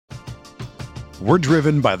We're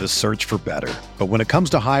driven by the search for better. But when it comes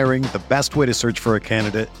to hiring, the best way to search for a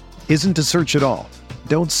candidate isn't to search at all.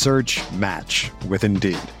 Don't search, match with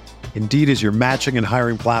Indeed. Indeed is your matching and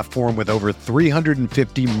hiring platform with over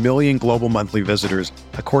 350 million global monthly visitors,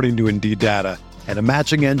 according to Indeed data, and a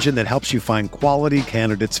matching engine that helps you find quality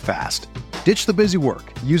candidates fast. Ditch the busy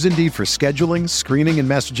work. Use Indeed for scheduling, screening, and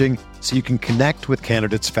messaging so you can connect with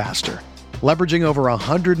candidates faster. Leveraging over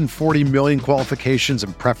 140 million qualifications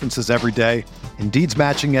and preferences every day, Indeed's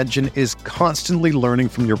matching engine is constantly learning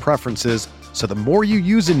from your preferences, so the more you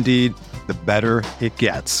use Indeed, the better it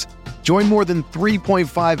gets. Join more than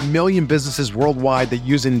 3.5 million businesses worldwide that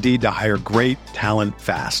use Indeed to hire great talent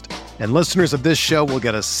fast. And listeners of this show will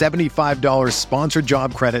get a $75 sponsored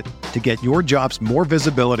job credit to get your jobs more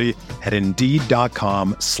visibility at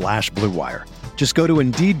Indeed.com/Blue Wire. Just go to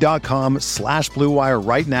Indeed.com/Blue Wire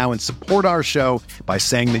right now and support our show by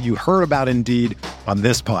saying that you heard about Indeed on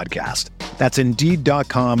this podcast. That's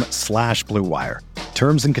Indeed.com/Blue Wire.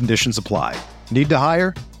 Terms and conditions apply. Need to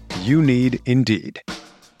hire? You need Indeed.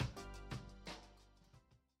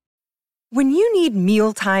 When you need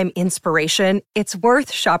mealtime inspiration, it's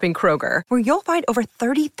worth shopping Kroger, where you'll find over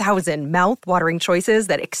 30,000 mouth-watering choices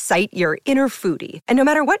that excite your inner foodie. And no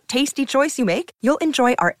matter what tasty choice you make, you'll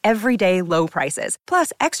enjoy our everyday low prices,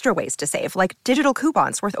 plus extra ways to save, like digital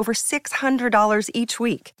coupons worth over $600 each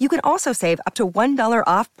week. You can also save up to $1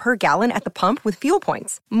 off per gallon at the pump with fuel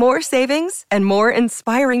points. More savings and more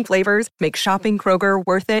inspiring flavors make shopping Kroger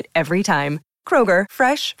worth it every time. Kroger,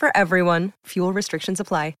 fresh for everyone. Fuel restrictions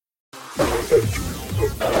apply. Mayo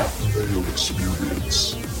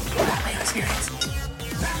Experience. Mayo Experience.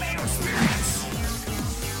 Mayo Experience.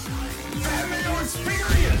 Mayo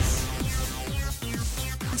Experience.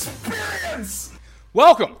 Experience.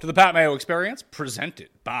 Welcome to the Pat Mayo Experience, presented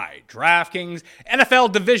by DraftKings.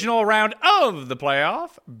 NFL divisional round of the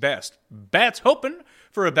playoff. Best bets, hoping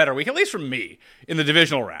for a better week, at least from me, in the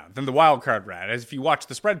divisional round than the wild card round. As if you watch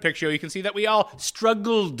the spread pick show, you can see that we all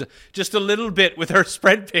struggled just a little bit with our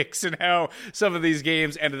spread picks and how some of these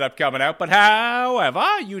games ended up coming out. But however,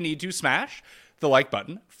 you need to smash the like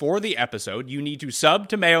button for the episode. You need to sub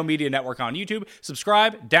to Mayo Media Network on YouTube,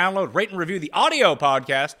 subscribe, download, rate, and review the audio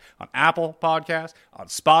podcast on Apple Podcasts, on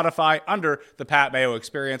Spotify, under the Pat Mayo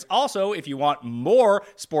Experience. Also, if you want more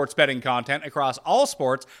sports betting content across all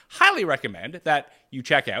sports, highly recommend that you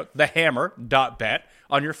check out thehammer.bet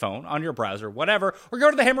on your phone, on your browser, whatever, or go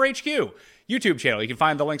to the Hammer HQ YouTube channel. You can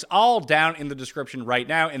find the links all down in the description right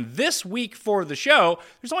now. And this week for the show,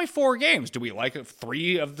 there's only 4 games. Do we like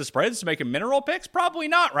 3 of the spreads to make a mineral picks? Probably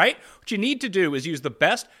not, right? What you need to do is use the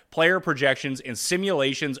best player projections and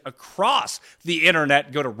simulations across the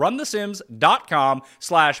internet. Go to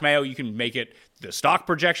runthesims.com/Mayo. You can make it the stock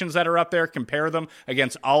projections that are up there, compare them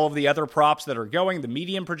against all of the other props that are going, the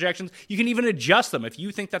median projections. You can even adjust them. If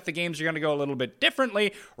you think that the games are going to go a little bit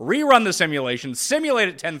differently, rerun the simulation, simulate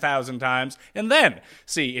it 10,000 times, and then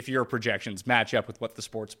see if your projections match up with what the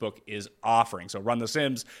sportsbook is offering. So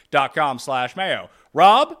runthesims.com/Mayo.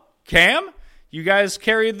 Rob, Cam, you guys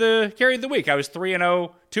carried the week. I was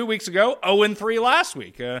 3-0 2 weeks ago, 0-3 last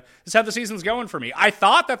week. This is how the season's going for me. I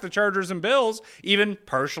thought that the Chargers and Bills, even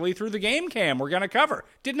partially through the game cam, were going to cover.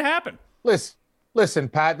 Didn't happen. Listen,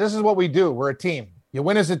 Pat, this is what we do. We're a team. You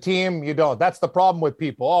win as a team, you don't. That's the problem with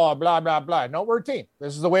people. Oh, blah, blah, blah. No, we're a team.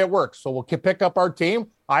 This is the way it works. So we'll pick up our team.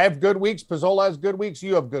 I have good weeks. Pizzola has good weeks.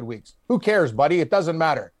 You have good weeks. Who cares, buddy? It doesn't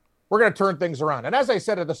matter. We're going to turn things around. And as I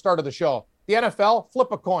said at the start of the show, the NFL,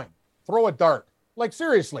 flip a coin, throw a dart. Like,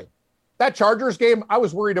 seriously. That Chargers game, I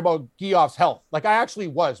was worried about Geoff's health. Like, I actually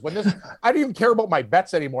was. I didn't even care about my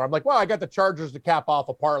bets anymore. I'm like, well, I got the Chargers to cap off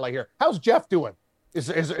a parlay here. How's Jeff doing? Is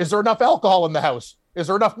there enough alcohol in the house? Is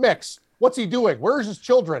there enough mix? What's he doing? Where's his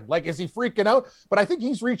children? Like, is he freaking out? But I think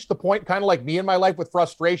he's reached the point, kind of like me in my life, with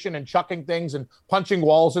frustration and chucking things and punching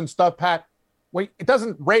walls and stuff, Pat. When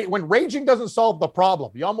raging doesn't solve the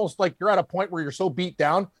problem, you're at a point where you're so beat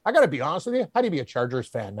down. I got to be honest with you. How do you be a Chargers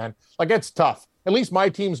fan, man? Like, it's tough. At least my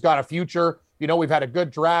team's got a future. You know, we've had a good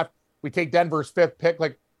draft. We take Denver's 5th pick.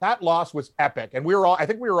 Like, that loss was epic. And I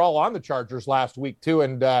think we were all on the Chargers last week too.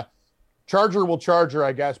 And Charger will Charger,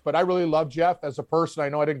 I guess. But I really love Jeff as a person. I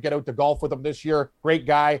know I didn't get out to golf with him this year. Great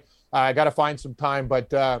guy. I got to find some time.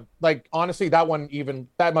 But honestly, that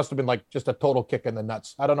must have been like just a total kick in the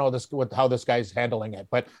nuts. I don't know how this guy's handling it,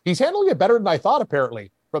 but he's handling it better than I thought,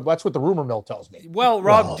 apparently. But that's what the rumor mill tells me. Well,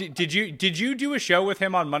 Rob, did you do a show with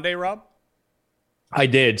him on Monday, Rob? I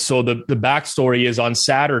did. So the backstory is, on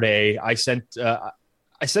Saturday, I sent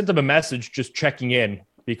him a message just checking in,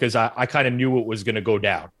 because I kind of knew what was going to go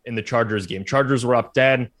down in the Chargers game. Chargers were up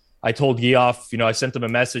 10. I told Geoff, I sent him a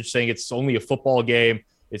message saying it's only a football game.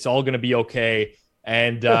 It's all going to be okay.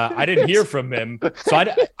 And I didn't hear from him. So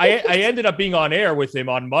I ended up being on air with him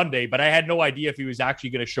on Monday, but I had no idea if he was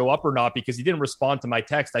actually going to show up or not because he didn't respond to my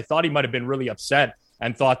text. I thought he might have been really upset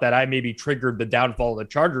and thought that I maybe triggered the downfall of the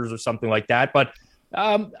Chargers or something like that. But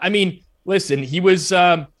I mean, listen, he was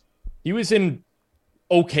in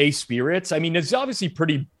okay spirits. I mean, it's obviously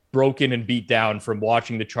pretty broken and beat down from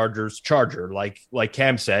watching the Chargers charger, like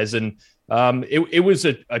Cam says. And it was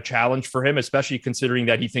a challenge for him, especially considering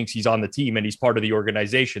that he thinks he's on the team and he's part of the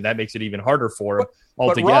organization. That makes it even harder for him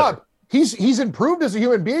altogether. But Rob, he's improved as a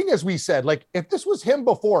human being, as we said. Like, if this was him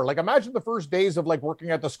before, like, imagine the first days of like working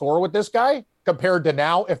at the Score with this guy compared to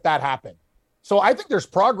now, if that happened. So I think there's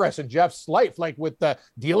progress in Jeff's life, like with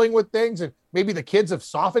dealing with things, and maybe the kids have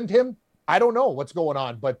softened him. I don't know what's going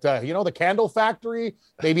on, but the Candle Factory,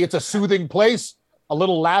 maybe it's a soothing place, a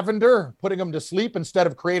little lavender, putting him to sleep instead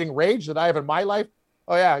of creating rage that I have in my life.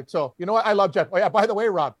 Oh yeah. So you know what? I love Jeff. Oh yeah. By the way,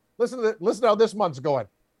 Rob, listen to how this month's going.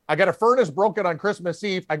 I got a furnace broken on Christmas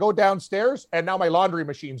Eve. I go downstairs and now my laundry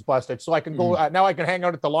machine's busted. So I can go, now I can hang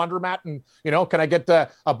out at the laundromat and, can I get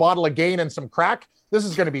a bottle of Gain and some crack? This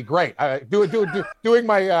is going to be great. Doing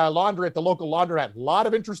my laundry at the local laundromat. A lot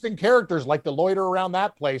of interesting characters like to loiter around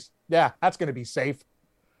that place. Yeah, that's going to be safe.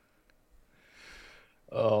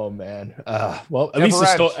 Oh man. Well, at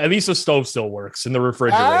least the stove still works in the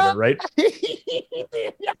refrigerator, right?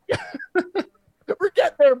 We're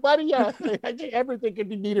getting there, buddy. Yeah, everything can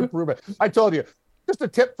need improvement. I told you. Just a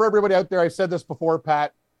tip for everybody out there. I've said this before,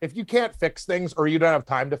 Pat. If you can't fix things or you don't have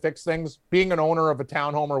time to fix things, being an owner of a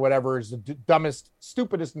townhome or whatever is the dumbest,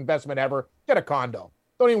 stupidest investment ever. Get a condo.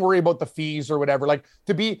 Don't even worry about the fees or whatever. Like,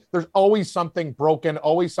 there's always something broken,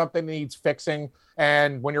 always something that needs fixing.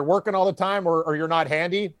 And when you're working all the time or you're not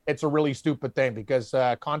handy, it's a really stupid thing because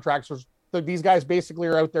contractors, these guys basically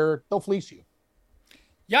are out there, they'll fleece you.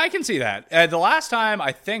 Yeah, I can see that. The last time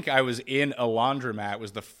I think I was in a laundromat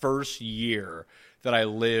was the first year that I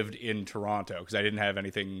lived in Toronto because I didn't have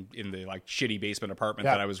anything in the like shitty basement apartment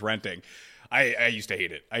that I was renting. I used to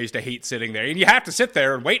hate it. I used to hate sitting there, and you have to sit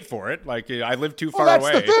there and wait for it. Like I live too far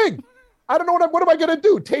away. That's the thing. I don't know what am I going to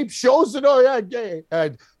do? Tape shows and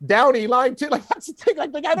Downey line too. Like that's the thing.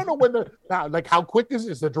 Like I don't know when how quick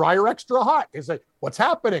is the dryer extra hot? Is it what's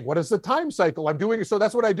happening? What is the time cycle? I'm doing so.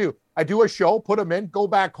 That's what I do. I do a show, put them in, go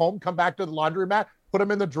back home, come back to the laundromat, put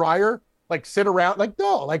them in the dryer, like sit around. Like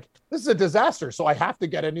no, like this is a disaster. So I have to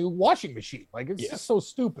get a new washing machine. Like it's just so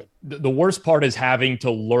stupid. The worst part is having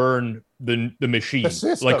to learn the machine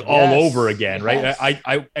system, all over again, right?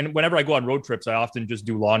 I and whenever I go on road trips, I often just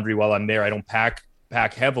do laundry while I'm there. I don't pack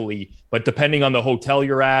heavily, but depending on the hotel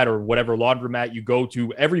you're at or whatever laundromat you go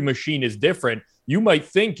to, every machine is different. You might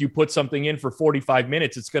think you put something in for 45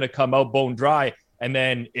 minutes, it's going to come out bone dry, and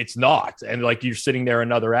then it's not. And like you're sitting there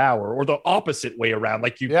another hour, or the opposite way around.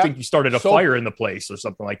 Like you think you started a fire in the place or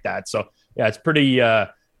something like that. So yeah, it's pretty,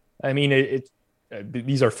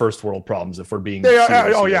 these are first world problems if we're being serious.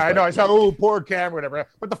 I know. I said, poor Cam, whatever.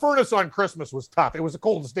 But the furnace on Christmas was tough. It was the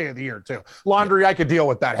coldest day of the year, too. Laundry, I could deal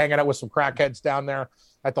with that, hanging out with some crackheads down there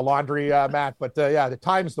at the laundry mat. But the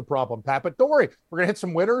time's the problem, Pat. But don't worry, we're going to hit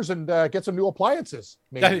some winners and get some new appliances.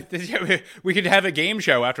 We could have a game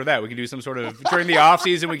show after that. We can do some sort of, during the off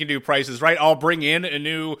season, we can do prices, right? I'll bring in a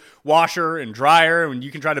new washer and dryer and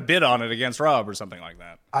you can try to bid on it against Rob or something like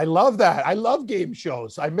that. I love that. I love game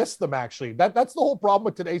shows. I miss them, actually. That's the whole problem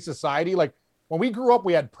with today's society. Like when we grew up,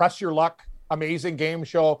 we had Press Your Luck, amazing game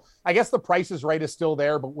show. I guess the Price is Right is still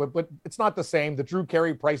there, but it's not the same. The Drew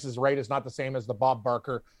Carey Price is Right is not the same as the Bob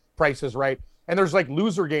Barker Price is Right. And there's like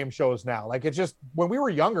loser game shows now. Like it's just, when we were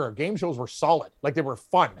younger, game shows were solid. Like they were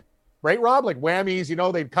fun. Right, Rob? Like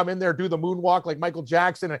Whammies, they'd come in there, do the moonwalk like Michael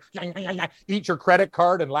Jackson and eat your credit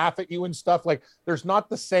card and laugh at you and stuff. Like there's not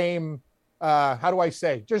the same, how do I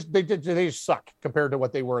say? Just they just suck compared to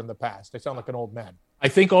what they were in the past. I sound like an old man. I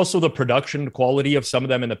think also the production quality of some of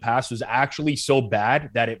them in the past was actually so bad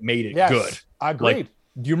that it made it good. Agreed. Like,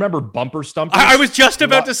 do you remember Bumper Stumpers? I was just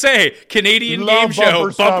about to say Canadian game show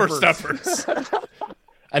Bumper Stumpers.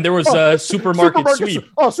 And there was Supermarket Sweep.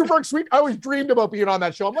 Supermarket Sweep. I always dreamed about being on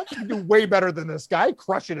that show. I'm like, you can do way better than this guy.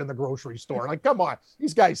 Crush it in the grocery store. Like, come on.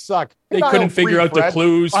 These guys suck. They couldn't figure out the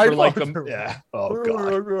clues for like them. Yeah. Oh,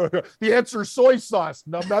 God. The answer is soy sauce.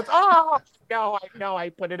 Numbnuts. No, I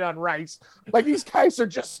put it on rice. Like, these guys are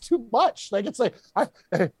just too much. Like, it's like,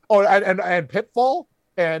 and Pitfall.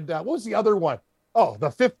 And what was the other one? Oh, the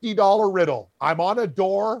 $50 riddle. I'm on a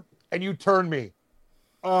door and you turn me.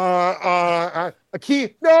 A key.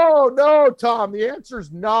 No, Tom. The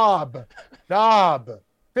answer's knob.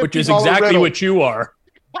 Which is exactly riddle. What you are.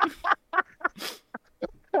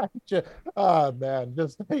 Oh man.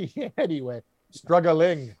 Just anyway.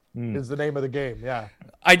 Struggling is the name of the game. Yeah.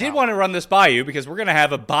 I did want to run this by you because we're going to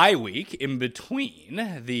have a bye week in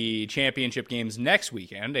between the championship games next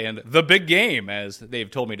weekend and the big game, as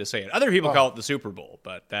they've told me to say it. Other people call it the Super Bowl,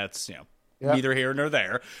 but that's, neither here nor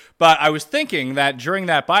there. But I was thinking that during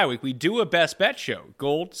that bye week, we do a best bet show,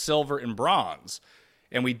 gold, silver, and bronze.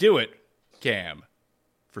 And we do it, Cam,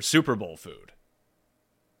 for Super Bowl food.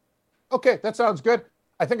 Okay, that sounds good.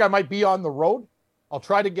 I think I might be on the road. I'll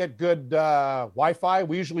try to get good Wi-Fi.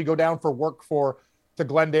 We usually go down for work to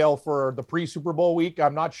Glendale for the pre-Super Bowl week.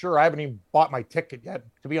 I'm not sure. I haven't even bought my ticket yet,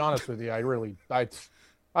 to be honest with you.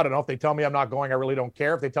 I don't know. If they tell me I'm not going, I really don't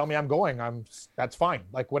care. If they tell me I'm going, that's fine.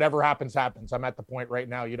 Like, whatever happens, happens. I'm at the point right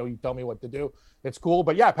now, you tell me what to do. It's cool.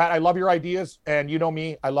 But yeah, Pat, I love your ideas. And you know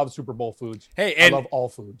me, I love Super Bowl foods. Hey, I love all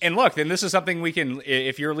foods. And look, then this is something we can,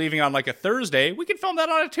 if you're leaving on like a Thursday, we can film that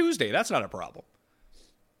on a Tuesday. That's not a problem.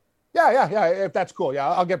 Yeah. If that's cool. Yeah,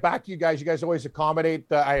 I'll get back to you guys. You guys always accommodate.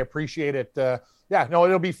 I appreciate it.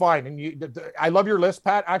 It'll be fine. And I love your list,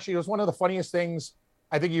 Pat. Actually, it was one of the funniest things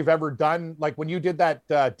I think you've ever done. Like when you did that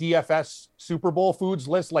DFS Super Bowl foods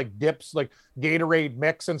list, like dips, like Gatorade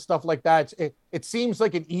mix and stuff like that. It seems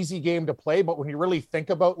like an easy game to play, but when you really think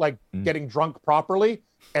about like getting drunk properly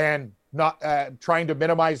and not trying to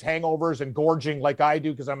minimize hangovers and gorging like I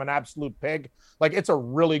do because I'm an absolute pig, like it's a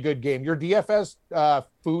really good game. Your DFS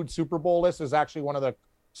food Super Bowl list is actually one of the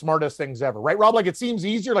smartest things ever, right, Rob? Like it seems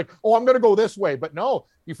easier, like, oh, I'm going to go this way, but no,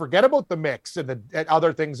 you forget about the mix and the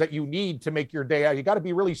other things that you need to make your day out. You got to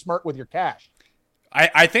be really smart with your cash.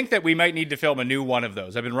 I think that we might need to film a new one of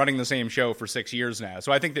those. I've been running the same show for 6 years now.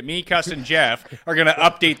 So I think that me, Cuss, and Jeff are going to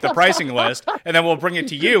update the pricing list, and then we'll bring it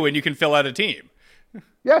to you, and you can fill out a team.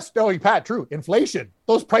 Yes, no, Pat, true. Inflation.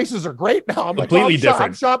 Those prices are great now. I'm completely different.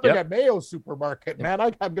 I'm shopping at Mayo Supermarket, man.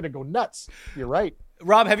 I'm going to go nuts. You're right.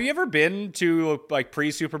 Rob, have you ever been to like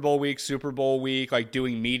pre-Super Bowl week, Super Bowl week, like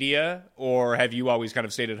doing media, or have you always kind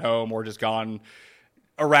of stayed at home or just gone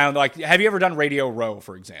around? Like, have you ever done Radio Row,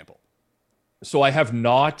 for example? So I have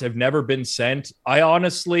not. I've never been sent. I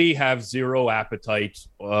honestly have zero appetite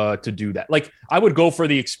to do that. Like, I would go for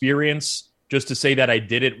the experience just to say that I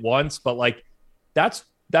did it once, but like that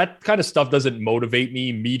kind of stuff doesn't motivate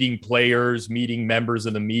me. Meeting players, meeting members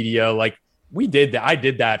of the media, like we did that. I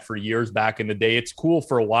did that for years back in the day. It's cool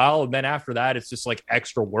for a while, and then after that, it's just like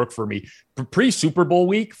extra work for me. Pre-Super Bowl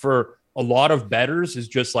week for a lot of bettors is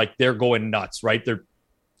just like they're going nuts, right?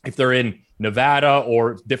 If they're in Nevada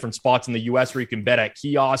or different spots in the US where you can bet at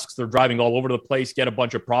kiosks, they're driving all over the place, get a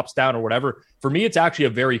bunch of props down or whatever. For me, it's actually a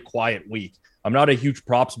very quiet week. I'm not a huge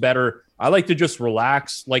props bettor. I like to just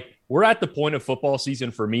relax. Like, we're at the point of football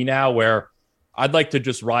season for me now where I'd like to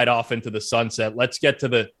just ride off into the sunset. Let's get to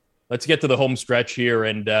the home stretch here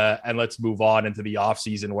and let's move on into the off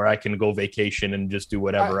season where I can go vacation and just do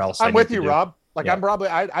whatever else. I'm with you, Rob. Like,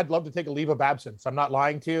 yeah. I'd love to take a leave of absence. I'm not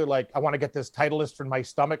lying to you. Like, I want to get this Titleist from my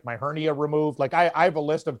stomach, my hernia removed. Like, I have a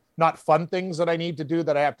list of not fun things that I need to do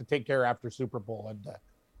that I have to take care of after Super Bowl. And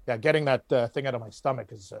getting that thing out of my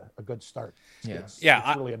stomach is a good start. It's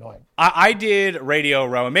really annoying. I did Radio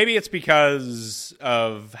Row, and maybe it's because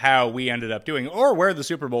of how we ended up doing, or where the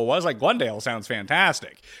Super Bowl was. Like, Glendale sounds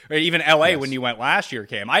fantastic. Or even LA when you went last year,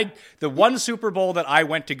 Cam. The one Super Bowl that I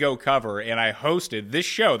went to go cover, and I hosted this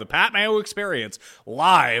show, the Pat Mayo Experience,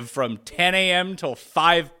 live from 10 a.m. till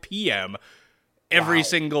 5 p.m. every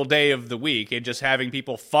single day of the week, and just having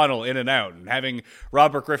people funnel in and out, and having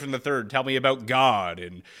Robert Griffin III tell me about God,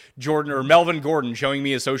 and Melvin Gordon showing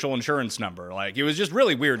me his social insurance number. Like, it was just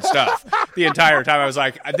really weird stuff the entire time. I was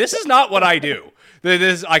like, this is not what I do.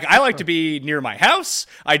 I like to be near my house.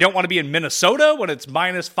 I don't want to be in Minnesota when it's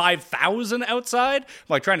minus 5,000 outside. I'm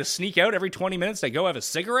like trying to sneak out every 20 minutes to go have a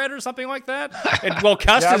cigarette or something like that. And well,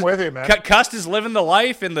 I'm with you, man. Cust is living the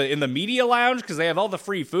life in the media lounge because they have all the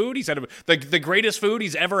free food. He said the greatest food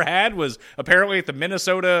he's ever had was apparently at the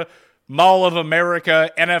Minnesota Mall of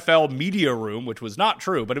America NFL media room, which was not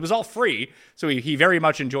true, but it was all free. So he very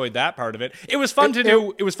much enjoyed that part of it. It was fun to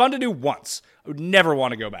do. It was fun to do once. I would never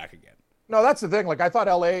want to go back again. No, that's the thing. Like, I thought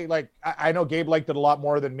LA, like, I know Gabe liked it a lot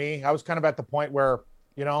more than me. I was kind of at the point where,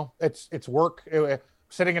 it's work,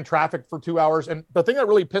 sitting in traffic for 2 hours. And the thing that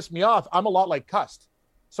really pissed me off, I'm a lot like Cust.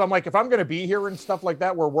 So I'm like, if I'm going to be here and stuff like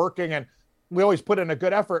that, we're working and we always put in a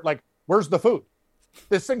good effort. Like, where's the food?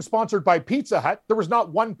 This thing's sponsored by Pizza Hut. There was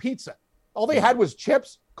not one pizza. All they had was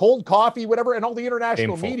chips, cold coffee, whatever, and all the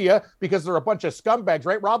international media, because they're a bunch of scumbags,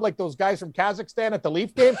 right, Rob? Like those guys from Kazakhstan at the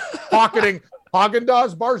Leaf game, pocketing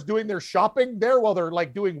Haagen-Dazs bars, doing their shopping there while they're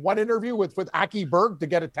like doing one interview with Aki Berg to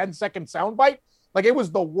get a 10-second soundbite. Like, it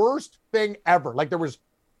was the worst thing ever. Like, there was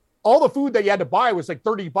all the food that you had to buy was like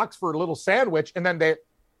 $30 for a little sandwich, and then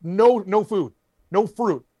no food. no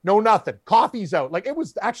fruit, no nothing. Coffee's out. Like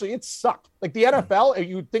it sucked. Like the NFL,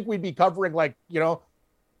 you'd think we'd be covering like,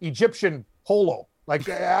 Egyptian polo. Like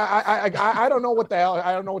I don't know what the hell.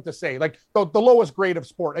 I don't know what to say. Like the lowest grade of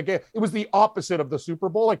sport. Again, it was the opposite of the Super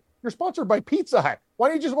Bowl. Like you're sponsored by Pizza Hut. Why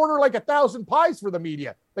don't you just order like 1,000 pies for the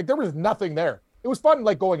media? Like there was nothing there. It was fun,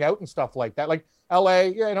 like going out and stuff like that. Like LA,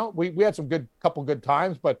 we had some couple good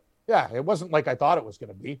times, but yeah, it wasn't like I thought it was going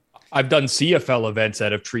to be. I've done CFL events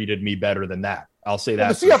that have treated me better than that. I'll say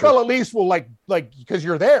that. The CFL at least will like because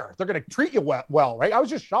you're there, they're going to treat you well, right? I was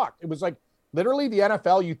just shocked. It was like. Literally, the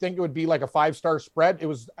NFL, you think it would be like a 5-star spread. It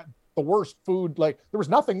was the worst food. Like, there was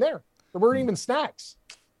nothing there. There weren't even snacks.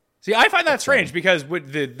 See, I find that strange because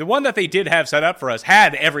the one that they did have set up for us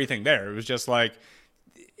had everything there. It was just like,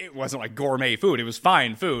 it wasn't like gourmet food. It was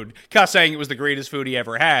fine food. Cuss saying it was the greatest food he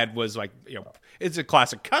ever had was like, it's a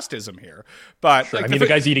classic Cussism here. But sure. Like, the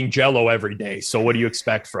guy's eating Jell-O every day. So what do you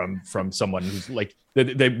expect from someone who's like,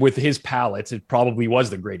 with his palates, it probably was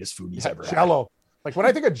the greatest food he's ever had. Jell-O. Like when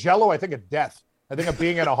I think of Jell-O, I think of death. I think of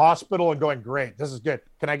being in a hospital and going, great, this is good.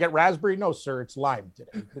 Can I get raspberry? No, sir, it's lime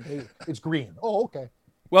today. It's green. Oh, okay.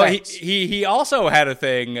 Well, he also had a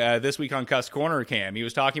thing this week on Cuss Corner, Cam. He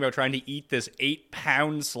was talking about trying to eat this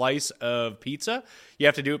 8-pound slice of pizza. You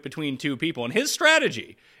have to do it between 2 people. And his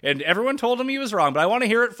strategy, and everyone told him he was wrong, but I want to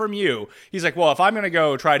hear it from you. He's like, well, if I'm going to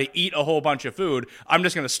go try to eat a whole bunch of food, I'm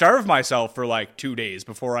just going to starve myself for like 2 days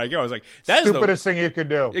before I go. I was like, that's the stupidest thing you could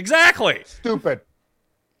do. Exactly. Stupid.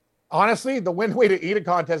 Honestly, the win way to eat a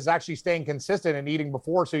contest is actually staying consistent and eating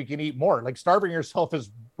before so you can eat more. Like starving yourself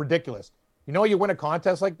is ridiculous. You win a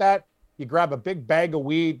contest like that, you grab a big bag of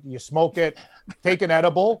weed, you smoke it, take an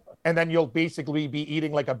edible, and then you'll basically be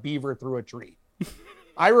eating like a beaver through a tree.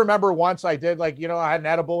 I remember once I did I had an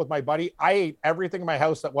edible with my buddy. I ate everything in my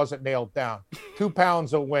house that wasn't nailed down. 2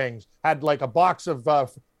 pounds of wings, had like a box of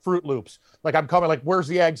Fruit Loops. Like I'm coming, like, where's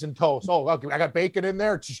the eggs and toast? Oh, okay, I got bacon in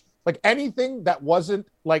there. Like anything that wasn't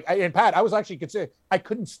like, and Pat, I was actually considering, I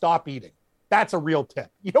couldn't stop eating. That's a real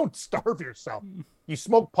tip. You don't starve yourself. You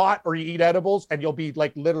smoke pot or you eat edibles and you'll be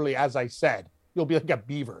like, literally, as I said, you'll be like a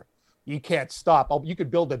beaver. You can't stop. You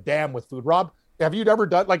could build a dam with food. Rob, have you ever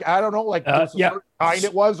done, like, I don't know, like yeah, kind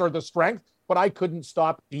it was or the strength, but I couldn't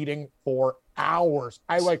stop eating for hours.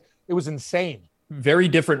 It was insane. Very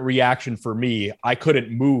different reaction for me. I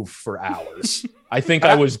couldn't move for hours. I think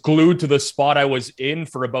I was glued to the spot I was in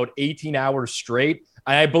for about 18 hours straight.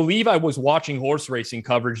 I believe I was watching horse racing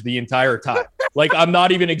coverage the entire time. Like, I'm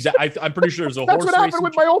not even I'm pretty sure there's a horse racing. That's what happened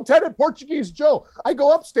with my old tenant, Portuguese Joe. I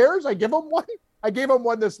go upstairs, I give him one. I gave him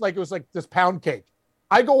one it was like this pound cake.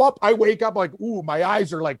 I go up, I wake up like, ooh, my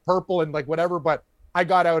eyes are like purple and like whatever, but I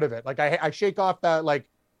got out of it. Like I shake off that, like,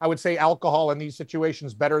 I would say alcohol in these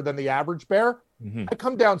situations better than the average bear. Mm-hmm. I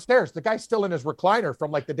come downstairs. The guy's still in his recliner from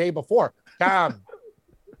like the day before. Calm.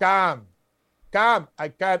 I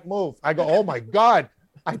can't move. I go, oh my God.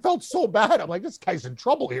 I felt so bad. I'm like, this guy's in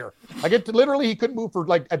trouble here. I get to literally, he couldn't move for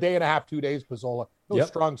like a day and a half, 2 days, Pizzola.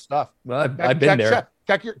 Strong stuff. Well, I've been there.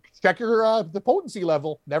 Check your the potency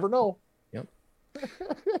level. Never know. Yep.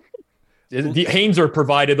 The Hainzer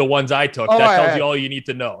provided the ones I took. That tells you all you need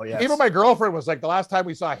to know. Yes. Even my girlfriend was like, the last time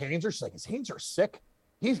we saw Hainzer, she's like, is Hainzer sick?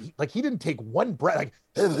 He's like, he didn't take one breath. Like,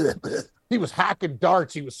 he was hacking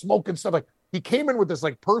darts. He was smoking stuff. Like, he came in with this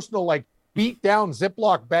like personal, like, beat down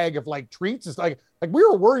Ziploc bag of like treats. It's like we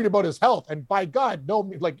were worried about his health. And by God, no,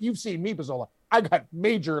 like, you've seen me, Pizzola. I got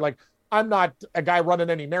major, like, I'm not a guy running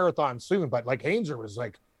any marathons soon, but like Hainzer was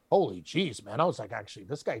like, holy geez, man. I was like, actually,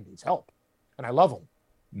 this guy needs help. And I love him.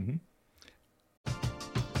 Mm-hmm.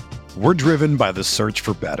 We're driven by the search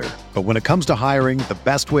for better. But when it comes to hiring, the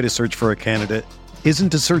best way to search for a candidate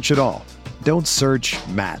isn't to search at all. Don't search,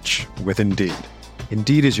 match with Indeed.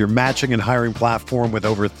 Indeed is your matching and hiring platform with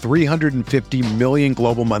over 350 million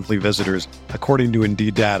global monthly visitors, according to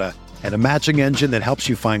Indeed data, and a matching engine that helps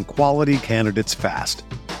you find quality candidates fast.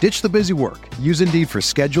 Ditch the busy work. Use Indeed for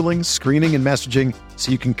scheduling, screening, and messaging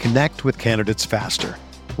so you can connect with candidates faster.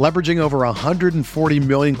 Leveraging over 140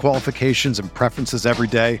 million qualifications and preferences every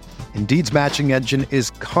day, Indeed's matching engine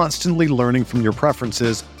is constantly learning from your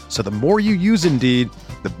preferences, so the more you use Indeed,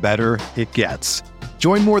 the better it gets.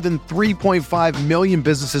 Join more than 3.5 million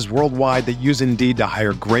businesses worldwide that use Indeed to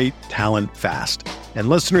hire great talent fast. And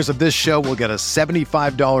listeners of this show will get a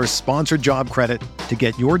 $75 sponsored job credit to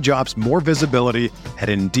get your jobs more visibility at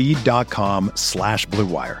Indeed.com/Blue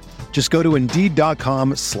Wire. Just go to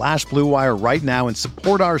Indeed.com/Blue Wire right now and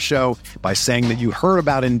support our show by saying that you heard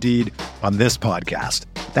about Indeed on this podcast.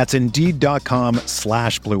 That's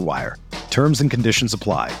Indeed.com/Blue Wire. Terms and conditions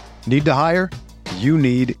apply. Need to hire? You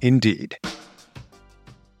need Indeed.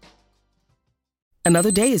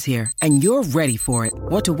 Another day is here, and you're ready for it.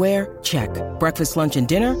 What to wear? Check. Breakfast, lunch, and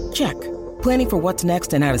dinner? Check. Planning for what's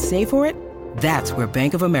next and how to save for it? That's where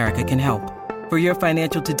Bank of America can help. For your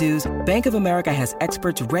financial to-dos, Bank of America has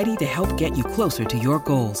experts ready to help get you closer to your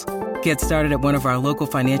goals. Get started at one of our local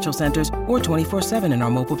financial centers or 24/7 in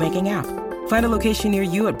our mobile banking app. Find a location near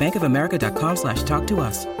you at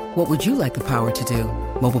bankofamerica.com/talktous. What would you like the power to do?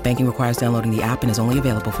 Mobile banking requires downloading the app and is only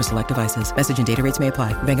available for select devices. Message and data rates may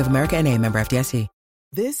apply. Bank of America N.A., member FDIC.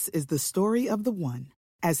 This is the story of the one.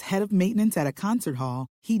 As head of maintenance at a concert hall,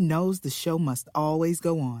 he knows the show must always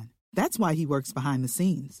go on. That's why he works behind the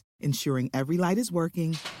scenes, ensuring every light is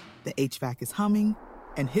working, the HVAC is humming,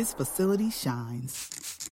 and his facility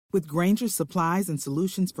shines. With Grainger's supplies and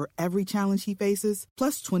solutions for every challenge he faces,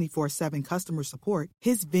 plus 24/7 customer support,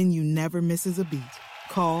 his venue never misses a beat.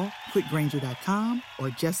 Call quickgrainger.com or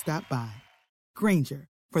just stop by. Grainger,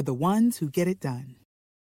 for the ones who get it done.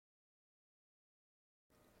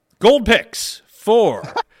 Gold picks for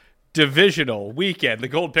divisional weekend. The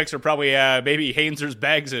gold picks are probably maybe Hainzer's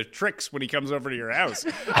bags of tricks when he comes over to your house.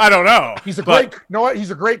 I don't know. He's a great, you know what?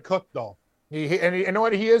 He's a great cook, though. You know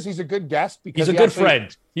what he is? He's a good guest because he's a good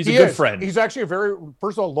friend. He's a good friend. He's actually a very,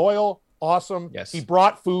 first of all, loyal, awesome. Yes. He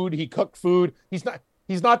brought food. He cooked food. He's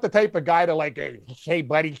not the type of guy to like, hey,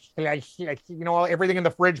 buddy, you know, everything in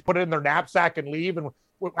the fridge, put it in their knapsack and leave. And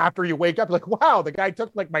after you wake up, like, wow, the guy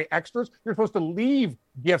took like my extras. You're supposed to leave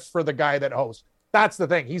gifts for the guy that hosts. That's the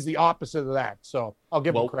thing. He's the opposite of that. So I'll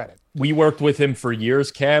give him credit. We worked with him for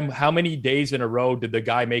years, Cam. How many days in a row did the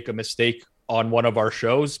guy make a mistake on one of our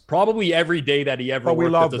shows? Probably every day that he ever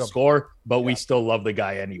worked at the score, but we still love the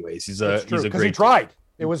guy anyways. He's a great. He tried.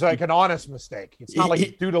 It was like an honest mistake. It's not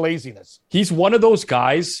like due to laziness. He's one of those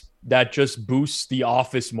guys that just boosts the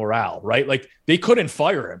office morale, right? Like they couldn't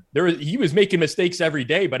fire him. He was making mistakes every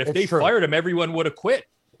day, but if they fired him, everyone would have quit.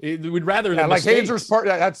 We'd rather than like Hainzer's part.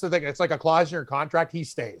 That's the thing. It's like a clause in your contract. He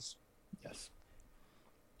stays. Yes.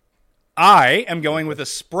 I am going with a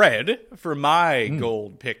spread for my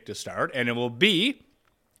gold pick to start, and it will be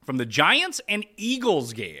from the Giants and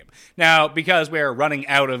Eagles game. Now, because we're running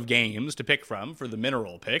out of games to pick from for the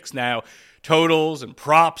mineral picks, now totals and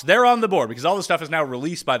props, they're on the board because all the stuff is now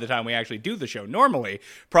released by the time we actually do the show. Normally,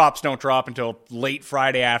 props don't drop until late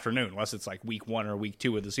Friday afternoon, unless it's like week 1 or week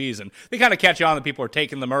 2 of the season. They kind of catch on that people are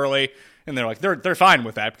taking them early, and they're like, they're fine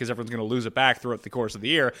with that because everyone's going to lose it back throughout the course of the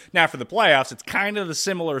year. Now, for the playoffs, it's kind of the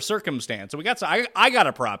similar circumstance. So we got I got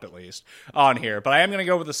a prop at least on here, but I am going to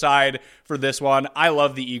go with the side for this one. I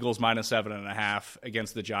love the Eagles minus 7.5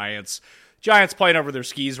 against the Giants. Giants playing over their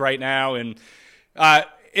skis right now, and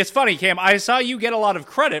it's funny, Cam, I saw you get a lot of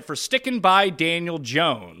credit for sticking by Daniel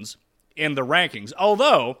Jones in the rankings.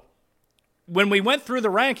 Although, when we went through the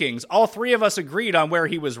rankings, all three of us agreed on where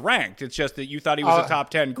he was ranked. It's just that you thought he was a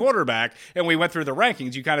top 10 quarterback, and we went through the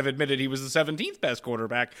rankings. You kind of admitted he was the 17th best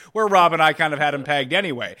quarterback, where Rob and I kind of had him pegged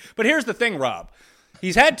anyway. But here's the thing, Rob.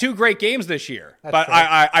 He's had 2 great games this year, but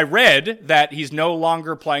I read that he's no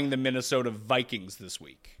longer playing the Minnesota Vikings this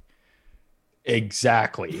week.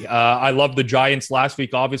 Exactly. I love the Giants last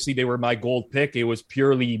week. Obviously, they were my gold pick. It was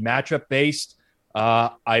purely matchup based.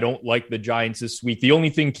 I don't like the Giants this week. The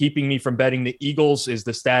only thing keeping me from betting the Eagles is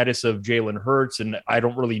the status of Jalen Hurts, and I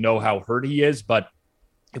don't really know how hurt he is. But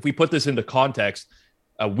if we put this into context,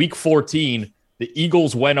 week 14, the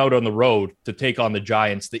Eagles went out on the road to take on the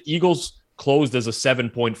Giants. The Eagles closed as a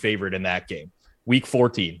 7-point favorite in that game. Week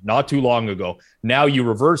 14, not too long ago. Now you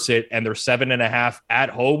reverse it, and they're 7.5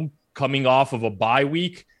 at home, coming off of a bye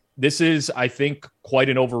week. This is, I think, quite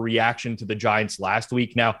an overreaction to the Giants last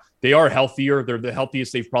week. Now, they are healthier. They're the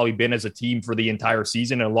healthiest they've probably been as a team for the entire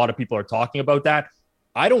season, and a lot of people are talking about that.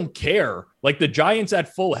 I don't care. Like, the Giants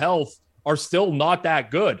at full health are still not that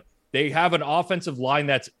good. They have an offensive line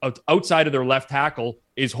that's outside of their left tackle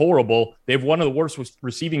is horrible. They have one of the worst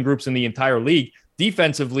receiving groups in the entire league.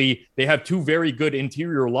 Defensively, they have 2 very good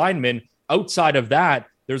interior linemen. Outside of that,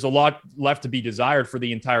 there's a lot left to be desired for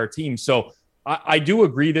the entire team. So I do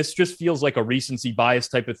agree. This just feels like a recency bias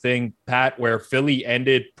type of thing, Pat, where Philly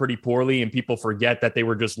ended pretty poorly and people forget that they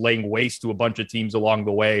were just laying waste to a bunch of teams along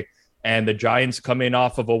the way. And the Giants come in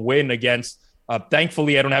off of a win against,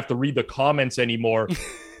 thankfully, I don't have to read the comments anymore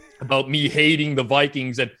about me hating the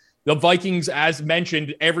Vikings. And the Vikings, as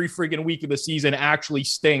mentioned, every friggin' week of the season actually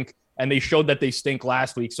stink. And they showed that they stink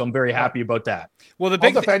last week. So I'm very happy about that. Well,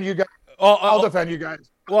 I'll defend you guys. I'll defend you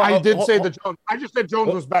guys. Well, I did say Jones. I just said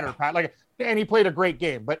Jones was better, Pat. Like, and he played a great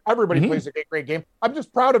game, but everybody plays a great game. I'm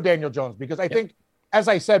just proud of Daniel Jones because I think, as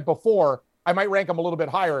I said before, I might rank him a little bit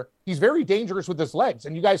higher. He's very dangerous with his legs,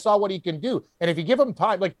 and you guys saw what he can do. And if you give him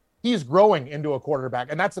time, like, he's growing into a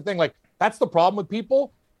quarterback. And that's the thing. Like, that's the problem with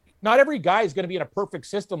people. not every guy is going to be in a perfect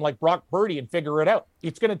system like Brock Purdy and figure it out.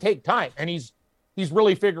 It's going to take time, and he's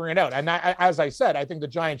really figuring it out. And as I said, I think the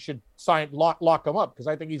Giants should lock him up because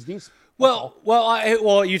I think he's decent. Well,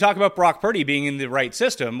 you talk about Brock Purdy being in the right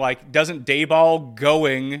system. Like, doesn't Daboll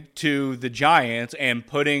going to the Giants and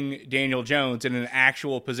putting Daniel Jones in an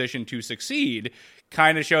actual position to succeed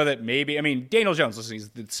kind of show that maybe, I mean, Daniel Jones, listen, he's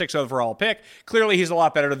the 6th overall pick. Clearly, he's a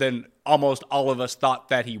lot better than almost all of us thought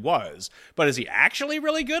that he was. But is he actually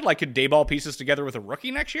really good? Like, could Daboll piece this together with a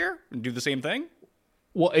rookie next year and do the same thing?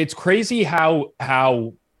 Well, it's crazy how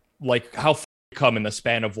come in the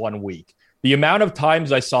span of 1 week. The amount of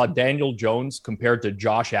times I saw Daniel Jones compared to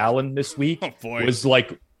Josh Allen this week was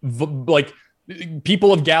like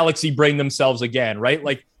people of Galaxy brain themselves again, right?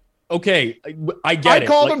 Like, okay, I get it. I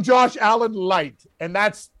called him Josh Allen light, and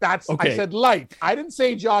that's okay. I said light. I didn't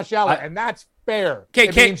say Josh Allen, and that's fair.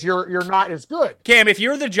 It means you're not as good. Cam, if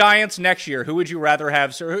you're the Giants next year, who would you rather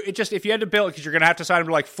have? So if you had to build, because you're going to have to sign him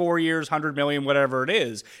to like 4 years, $100 million, whatever it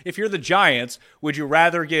is. If you're the Giants, would you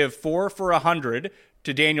rather give 4 for $100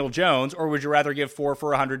 to Daniel Jones, or would you rather give 4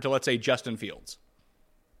 for $100 to, let's say, Justin Fields?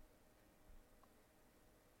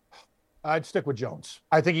 I'd stick with Jones.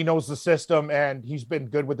 I think he knows the system, and he's been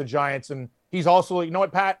good with the Giants. And he's also, you know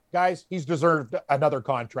what, Pat, guys, he's deserved another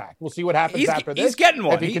contract. We'll see what happens after this. He's getting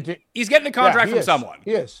one. He's getting a contract from someone.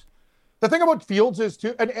 He is. The thing about Fields is,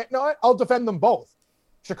 too, and no, I'll defend them both.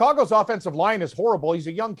 Chicago's offensive line is horrible. He's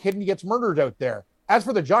a young kid, and he gets murdered out there. As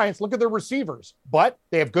for the Giants, look at their receivers. But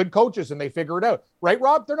they have good coaches, and they figure it out. Right,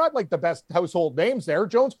 Rob? They're not like the best household names there.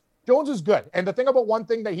 Jones is good. And the thing about one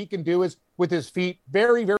thing that he can do is with his feet,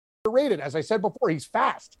 very, very rated. As I said before, he's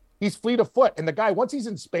fast. He's fleet of foot. And the guy, once he's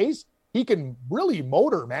in space, he can really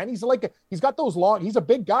motor, man. He's got those long, he's a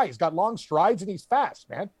big guy. He's got long strides, and he's fast,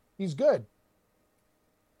 man. He's good.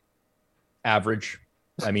 Average.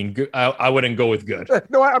 I mean, I wouldn't go with good.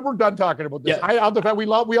 No, we're done talking about this. Yeah. I'll defend.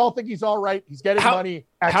 We all think he's all right. He's getting money.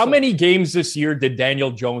 Excellent. How many games this year did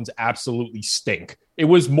Daniel Jones absolutely stink? It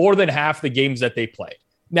was more than half the games that they played.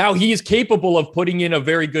 Now he is capable of putting in a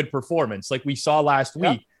very good performance, like we saw last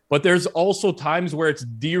week. But there's also times where it's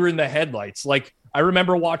deer in the headlights. Like I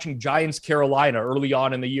remember watching Giants Carolina early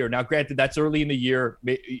on in the year. Now, granted, that's early in the year.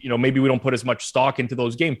 You know, maybe we don't put as much stock into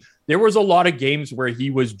those games. There was a lot of games where he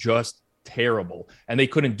was just terrible and they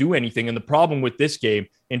couldn't do anything. And the problem with this game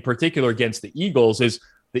in particular against the Eagles is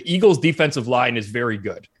the Eagles defensive line is very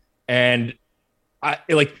good. And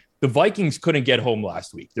the Vikings couldn't get home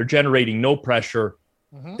last week. They're generating no pressure.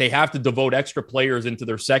 Mm-hmm. They have to devote extra players into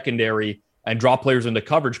their secondary and drop players into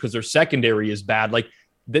coverage because their secondary is bad. Like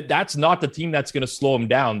that's not the team that's going to slow them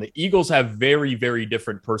down. The Eagles have very, very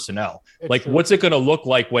different personnel. What's it going to look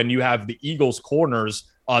like when you have the Eagles corners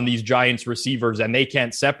on these Giants receivers and they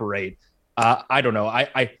can't separate? I don't know.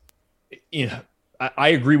 I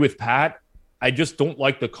agree with Pat. I just don't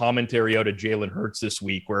like the commentary out of Jalen Hurts this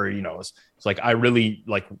week where, you know, it's like, I really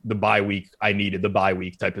like the bye week. I needed the bye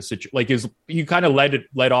week type of situation. Like he kind of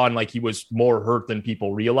led on like he was more hurt than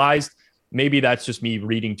people realized. Maybe that's just me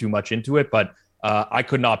reading too much into it, but I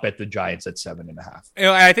could not bet the Giants at 7.5. You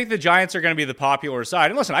know, I think the Giants are going to be the popular side.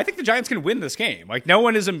 And listen, I think the Giants can win this game. Like, no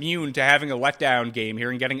one is immune to having a letdown game here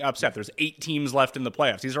and getting upset. There's 8 teams left in the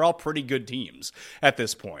playoffs. These are all pretty good teams at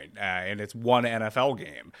this point, and it's one NFL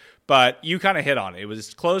game. But you kind of hit on it. It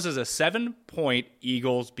was closed as a 7-point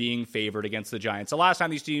Eagles being favored against the Giants. The last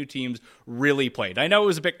time these two teams really played. I know it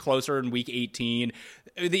was a bit closer in week 18.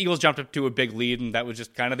 The Eagles jumped up to a big lead, and that was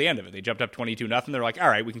just kind of the end of it. They jumped up 22-0. They're like, all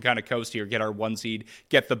right, we can kind of coast here, get our 1 seed,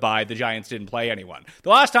 get the bye. The Giants didn't play anyone. The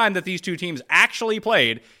last time that these two teams actually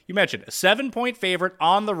played, you mentioned, a 7-point favorite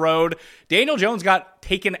on the road. Daniel Jones got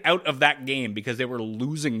taken out of that game because they were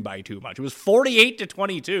losing by too much. It was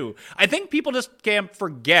 48-22. I think people just can't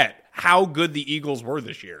forget how good the Eagles were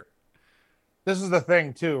this year. This is the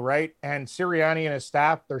thing, too, right? And Sirianni and his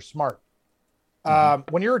staff, they're smart.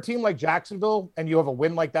 When you're a team like Jacksonville and you have a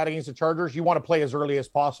win like that against the Chargers, you want to play as early as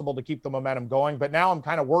possible to keep the momentum going. But now I'm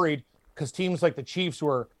kind of worried because teams like the Chiefs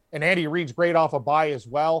and Andy Reid's great off a bye as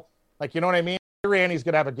well. Like, you know what I mean? Sirianni's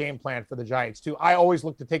going to have a game plan for the Giants, too. I always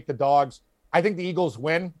look to take the dogs. I think the Eagles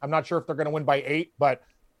win. I'm not sure if they're going to win by 8, but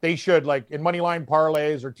they should, like in money line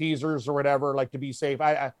parlays or teasers or whatever, like to be safe.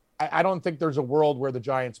 I don't think there's a world where the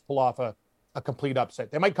Giants pull off a complete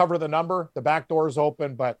upset. They might cover the number. The back door is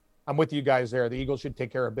open, but I'm with you guys there. The Eagles should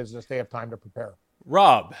take care of business. They have time to prepare.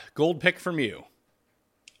 Rob, gold pick from you.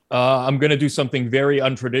 I'm going to do something very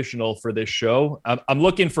untraditional for this show. I'm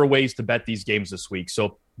looking for ways to bet these games this week,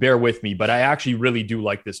 so bear with me. But I actually really do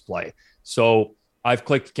like this play. So I've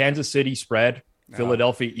clicked Kansas City spread,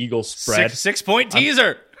 Philadelphia Eagles spread. 6-point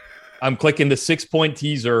teaser. I'm clicking the 6-point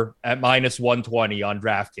teaser at minus 120 on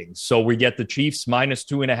DraftKings. So we get the Chiefs minus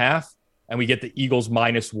 2.5, and we get the Eagles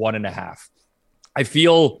minus 1.5. I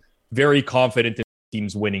feel very confident in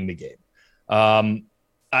teams winning the game.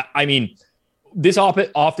 I mean, this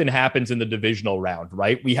often happens in the divisional round,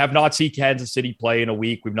 right? We have not seen Kansas City play in a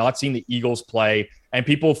week. We've not seen the Eagles play, and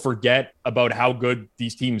people forget about how good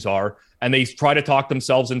these teams are, and they try to talk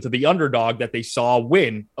themselves into the underdog that they saw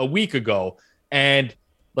win a week ago. And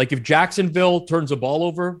like if Jacksonville turns the ball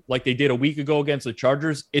over like they did a week ago against the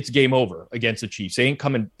Chargers, it's game over against the Chiefs. They ain't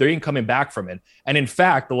coming back from it. And in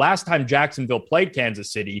fact, the last time Jacksonville played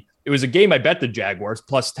Kansas City, it was a game I bet the Jaguars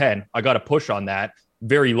plus 10. I got a push on that.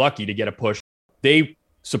 Very lucky to get a push. They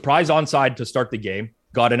surprise onside to start the game,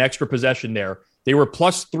 got an extra possession there. They were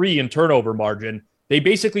plus 3 in turnover margin. They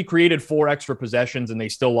basically created 4 extra possessions, and they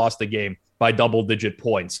still lost the game by double-digit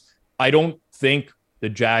points. I don't think the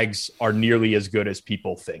Jags are nearly as good as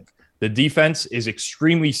people think. The defense is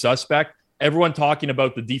extremely suspect. Everyone talking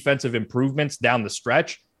about the defensive improvements down the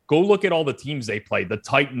stretch. Go look at all the teams they played. The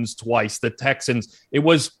Titans twice, the Texans. It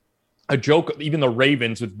was a joke. Even the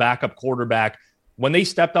Ravens with backup quarterback. When they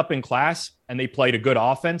stepped up in class and they played a good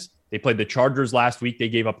offense, they played the Chargers last week. They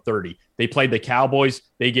gave up 30. They played the Cowboys.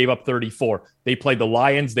 They gave up 34. They played the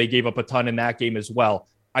Lions. They gave up a ton in that game as well.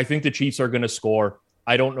 I think the Chiefs are going to score.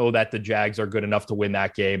 I don't know that the Jags are good enough to win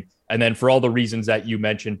that game. And then for all the reasons that you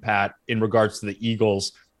mentioned, Pat, in regards to the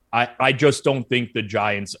Eagles, I just don't think the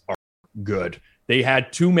Giants are good. They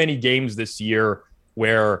had too many games this year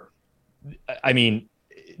where, I mean,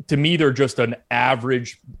 to me, they're just an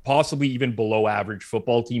average, possibly even below average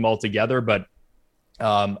football team altogether. But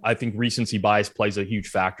I think recency bias plays a huge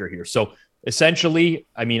factor here. So essentially,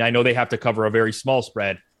 I mean, I know they have to cover a very small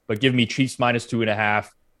spread, but give me Chiefs minus 2.5,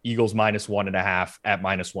 Eagles minus 1.5 at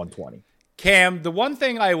minus 120. Cam, the one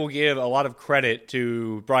thing I will give a lot of credit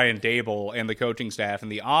to Brian Daboll and the coaching staff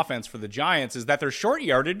and the offense for the Giants is that their short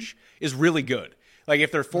yardage is really good. Like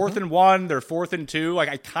if they're 4th and 1, they're 4th and 2, like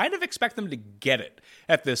I kind of expect them to get it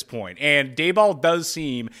at this point. And Daboll does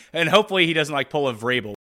seem, and hopefully he doesn't like pull a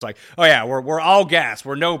Vrabel. It's like, oh yeah, we're all gas.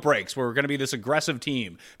 We're no breaks. We're going to be this aggressive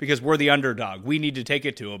team because we're the underdog. We need to take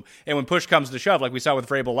it to them. And when push comes to shove, like we saw with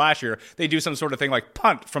Vrabel last year, they do some sort of thing like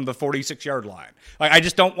punt from the 46-yard line. Like I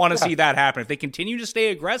just don't want to see that happen. If they continue to stay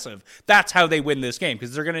aggressive, that's how they win this game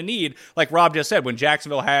because they're going to need, like Rob just said, when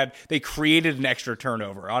Jacksonville they created an extra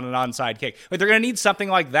turnover on an onside kick. Like they're going to need something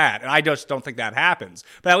like that. And I just don't think that happens.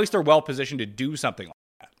 But at least they're well positioned to do something like that.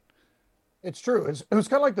 It's true. It was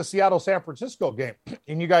kind of like the Seattle-San Francisco game.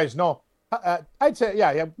 And you guys know, I'd say,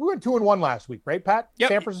 yeah. We went 2-1 last week, right, Pat? Yep.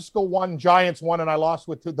 San Francisco won, Giants won, and I lost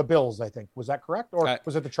with the Bills, I think. Was that correct? Or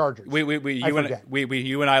was it the Chargers?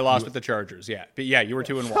 You and I lost with the Chargers, yeah. But yeah, you were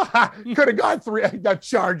 2-1. Could have gone 3. The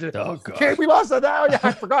Chargers. Oh, God. Okay, we lost that. Oh, yeah,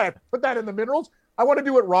 I forgot. I put that in the minerals. I want to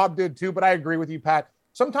do what Rob did, too, but I agree with you, Pat.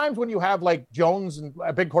 Sometimes when you have, like, Jones and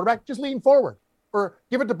a big quarterback, just lean forward. Or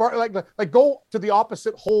give it to like go to the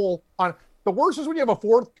opposite hole on – the worst is when you have a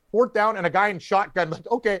fourth down and a guy in shotgun. Like,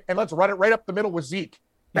 okay, and let's run it right up the middle with Zeke.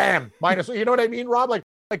 Bam, minus. You know what I mean, Rob? Like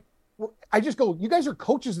I just go. You guys are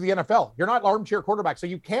coaches of the NFL. You're not armchair quarterbacks, so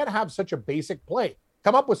you can't have such a basic play.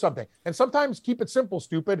 Come up with something, and sometimes keep it simple.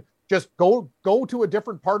 Stupid. Just go to a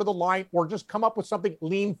different part of the line, or just come up with something.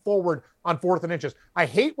 Lean forward on 4th and inches. I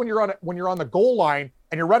hate when you're on the goal line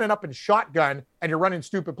and you're running up in shotgun and you're running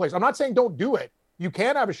stupid plays. I'm not saying don't do it. You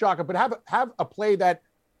can have a shotgun, but have a play that.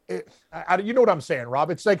 You know what I'm saying,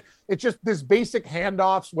 Rob? It's like, it's just this basic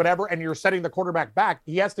handoffs, whatever, and you're setting the quarterback back.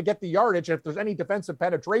 He has to get the yardage. If there's any defensive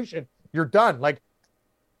penetration, you're done. Like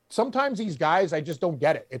sometimes these guys, I just don't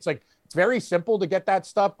get it. It's like, it's very simple to get that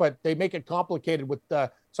stuff, but they make it complicated with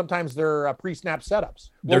sometimes their pre-snap setups.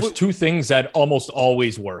 There's 2 things that almost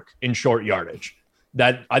always work in short yardage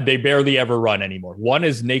that they barely ever run anymore. One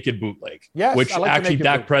is naked bootleg, which actually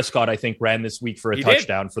Dak Prescott, I think, ran this week for a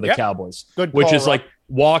touchdown for the Cowboys, which is like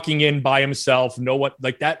walking in by himself. No one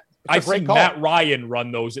like that. I've seen Matt Ryan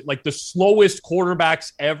run those, like the slowest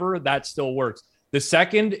quarterbacks ever. That still works. The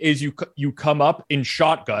second is you come up in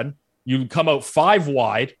shotgun, you come out 5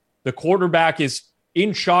 wide. The quarterback is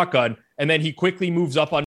in shotgun, and then he quickly moves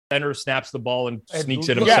up on center, snaps the ball, and sneaks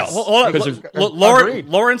it himself.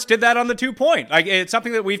 Lawrence did that on the 2-point. Like it's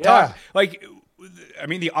something that we've talked. Like, I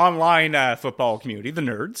mean, the online football community, the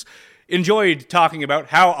nerds, enjoyed talking about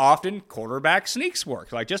how often quarterback sneaks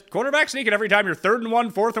work. Like just quarterback sneaking every time you're 3rd and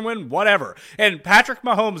 1, 4th and 1, whatever. And Patrick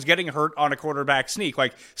Mahomes getting hurt on a quarterback sneak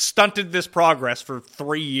like stunted this progress for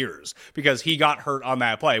 3 years because he got hurt on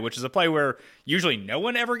that play, which is a play where usually no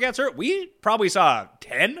one ever gets hurt. We probably saw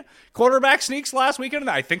 10 quarterback sneaks last weekend, and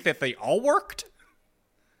I think that they all worked.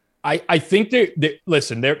 I think that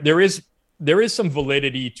listen, there is some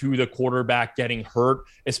validity to the quarterback getting hurt,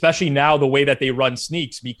 especially now the way that they run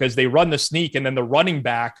sneaks, because they run the sneak and then the running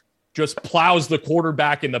back just plows the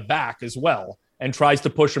quarterback in the back as well and tries to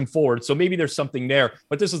push him forward. So maybe there's something there,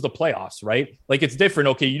 but this is the playoffs, right? Like, it's different.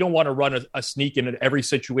 Okay, you don't want to run a sneak in every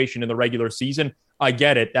situation in the regular season. I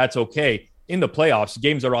get it. That's okay. In the playoffs,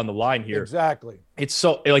 games are on the line here. Exactly. It's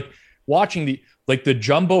so like watching the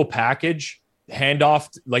jumbo package handoff,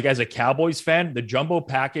 like as a Cowboys fan, the jumbo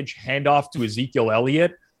package handoff to Ezekiel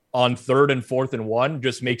Elliott on 3rd and 4th and 1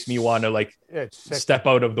 just makes me want to step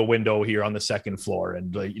out of the window here on the second floor.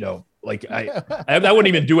 And, that wouldn't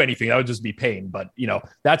even do anything. That would just be pain. But,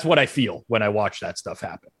 that's what I feel when I watch that stuff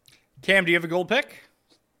happen. Cam, do you have a gold pick?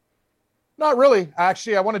 Not really.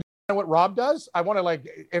 Actually, I want to do what Rob does. I want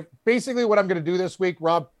to basically what I'm going to do this week.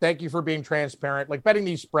 Rob, thank you for being transparent. Like, betting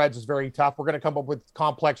these spreads is very tough. We're going to come up with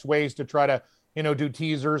complex ways to try to, do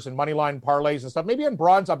teasers and money line parlays and stuff. Maybe in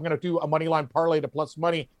bronze, I'm going to do a money line parlay to plus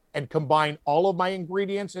money and combine all of my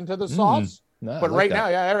ingredients into the sauce. But right now,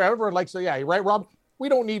 everyone likes to, you're right, Rob. We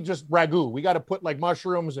don't need just ragu. We got to put like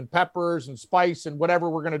mushrooms and peppers and spice and whatever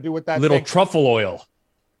we're going to do with that. Little truffle oil.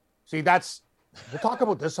 See, we'll talk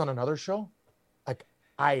about this on another show. Like,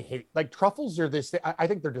 I hate, truffles are this thing. I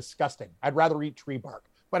think they're disgusting. I'd rather eat tree bark.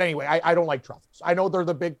 But anyway, I don't like truffles. I know they're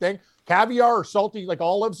the big thing. Caviar or salty, like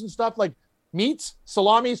olives and stuff, like meats,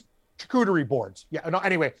 salamis, charcuterie boards. Yeah. No.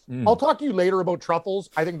 Anyway, I'll talk to you later about truffles.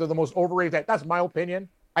 I think they're the most overrated. That's my opinion.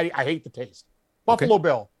 I hate the taste. Buffalo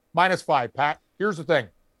Bill -5. Pat, here's the thing.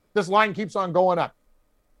 This line keeps on going up.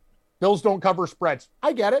 Bills don't cover spreads.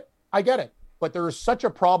 I get it. But there is such a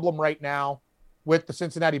problem right now with the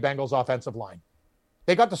Cincinnati Bengals offensive line.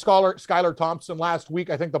 They got the Skylar Thompson last week.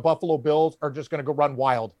 I think the Buffalo Bills are just going to go run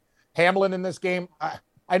wild. Hamlin in this game.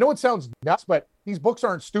 I know it sounds nuts, but these books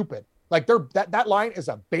aren't stupid. Like, that line is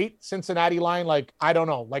a bait Cincinnati line. Like, I don't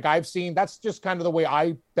know. Like, I've seen, that's just kind of the way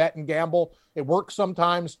I bet and gamble. It works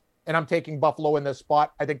sometimes, and I'm taking Buffalo in this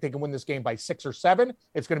spot. I think they can win this game by 6 or 7.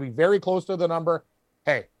 It's going to be very close to the number.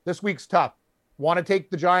 Hey, this week's tough. Want to take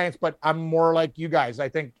the Giants, but I'm more like you guys. I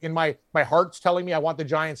think in my heart's telling me I want the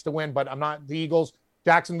Giants to win, but I'm not. The Eagles.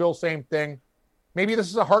 Jacksonville, same thing. Maybe this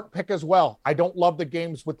is a heart pick as well. I don't love the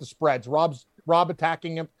games with the spreads. Rob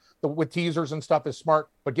attacking him with teasers and stuff is smart,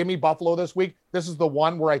 but give me Buffalo this week. This is the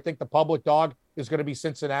one where I think the public dog is going to be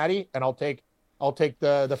Cincinnati, and I'll take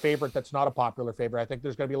the favorite that's not a popular favorite. I think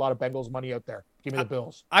there's going to be a lot of Bengals money out there. Give me the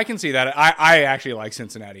Bills. I can see that. I actually like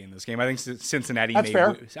Cincinnati in this game. I think Cincinnati that's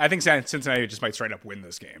fair. Lose. I think Cincinnati just might straight up win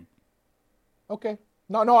this game. Okay.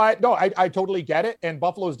 I totally get it. And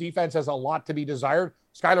Buffalo's defense has a lot to be desired.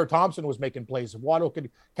 Skylar Thompson was making plays. Waddle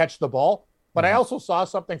could catch the ball. But I also saw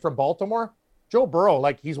something from Baltimore. Joe Burrow,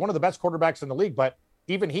 he's one of the best quarterbacks in the league, but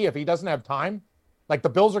even if he doesn't have time, the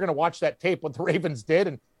Bills are going to watch that tape, what the Ravens did,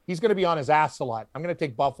 and he's going to be on his ass a lot. I'm going to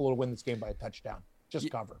take Buffalo to win this game by a touchdown. Just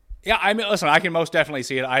cover. Yeah, I mean, listen, I can most definitely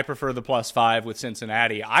see it. I prefer the +5 with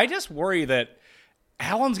Cincinnati. I just worry that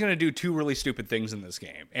Allen's going to do 2 really stupid things in this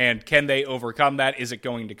game. And can they overcome that? Is it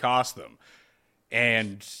going to cost them?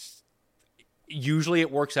 And usually it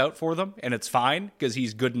works out for them, and it's fine because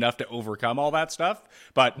he's good enough to overcome all that stuff.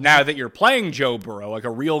 But now that you're playing Joe Burrow, like a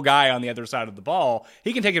real guy on the other side of the ball,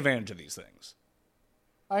 he can take advantage of these things.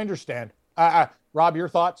 I understand. Rob, your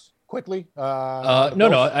thoughts quickly?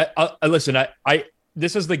 No. Listen,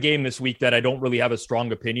 this is the game this week that I don't really have a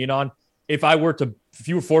strong opinion on. If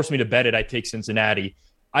you were forced me to bet it, I'd take Cincinnati.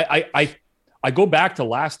 I go back to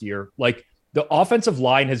last year. Like, the offensive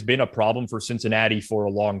line has been a problem for Cincinnati for a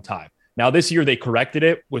long time. Now, this year, they corrected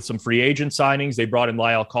it with some free agent signings. They brought in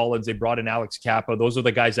Lyle Collins. They brought in Alex Kappa. Those are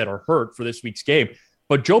the guys that are hurt for this week's game.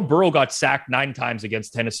 But Joe Burrow got sacked 9 times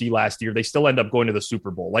against Tennessee last year. They still end up going to the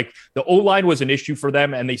Super Bowl. Like, the O-line was an issue for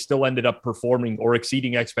them, and they still ended up performing or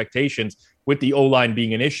exceeding expectations with the O-line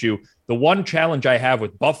being an issue. The one challenge I have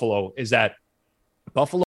with Buffalo is that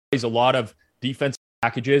Buffalo plays a lot of defensive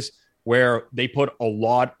packages where they put a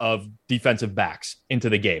lot of defensive backs into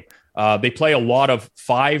the game. They play a lot of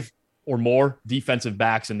 5 or more defensive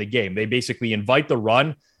backs in the game. They basically invite the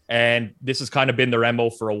run, and this has kind of been their MO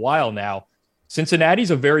for a while now. Cincinnati's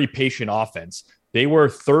a very patient offense. They were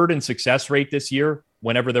 3rd in success rate this year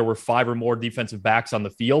whenever there were 5 or more defensive backs on the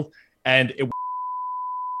field. And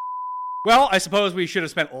well, I suppose we should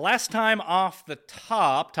have spent less time off the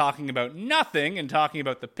top talking about nothing and talking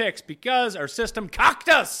about the picks because our system cocked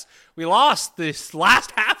us. We lost this last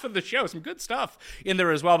half of the show. Some good stuff in there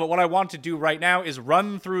as well. But what I want to do right now is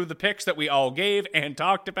run through the picks that we all gave and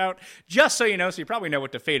talked about, just so you know, so you probably know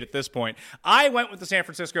what to fade at this point. I went with the San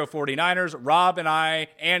Francisco 49ers. Rob and I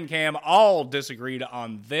and Cam all disagreed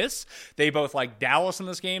on this. They both like Dallas in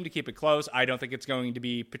this game to keep it close. I don't think it's going to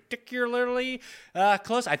be particularly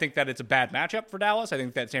close. I think that it's a bad matchup for Dallas. I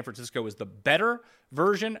think that San Francisco is the better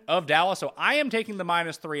version of Dallas. So I am taking the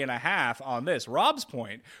 -3.5 on this. Rob's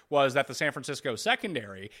point was that the San Francisco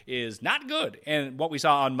secondary is not good. And what we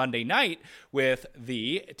saw on Monday night with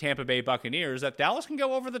the Tampa Bay Buccaneers, that Dallas can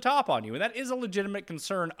go over the top on you. And that is a legitimate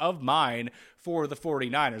concern of mine for the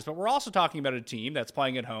 49ers. But we're also talking about a team that's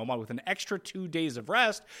playing at home with an extra 2 days of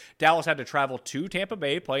rest. Dallas had to travel to Tampa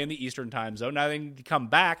Bay, play in the Eastern time zone. Now they need to come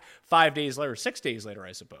back 5 days later, 6 days later,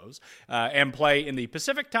 I suppose, and play in the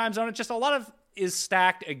Pacific time zone. It's just a lot of is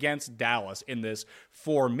stacked against Dallas in this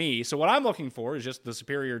for me. So what I'm looking for is just the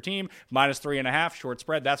superior team, -3.5, short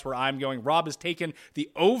spread. That's where I'm going. Rob has taken the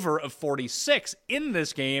over of 46 in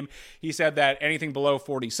this game. He said that anything below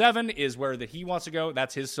 47 is where that he wants to go.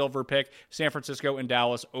 That's his silver pick. San Francisco and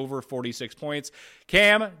Dallas over 46 points.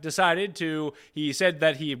 Cam decided to, he said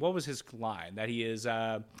that what was his line? That he is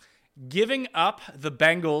giving up the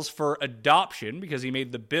Bengals for adoption because he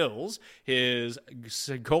made the Bills his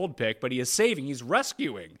gold pick, but he is saving, he's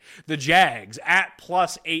rescuing the Jags at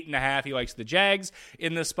 +8.5. He likes the Jags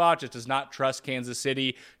in this spot, just does not trust Kansas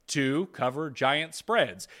City to cover giant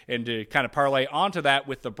spreads. And to kind of parlay onto that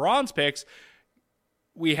with the bronze picks,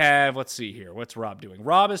 we have, let's see here, what's Rob doing?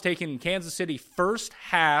 Rob is taking Kansas City first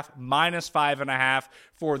half -5.5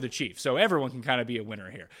 for the Chiefs. So everyone can kind of be a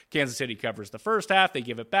winner here. Kansas City covers the first half, they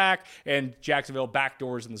give it back, and Jacksonville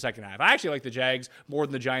backdoors in the second half. I actually like the Jags more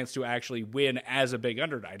than the Giants to actually win as a big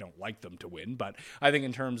underdog. I don't like them to win, but I think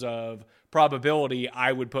in terms of probability,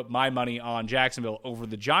 I would put my money on Jacksonville over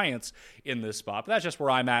the Giants in this spot. But that's just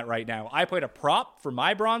where I'm at right now. I played a prop for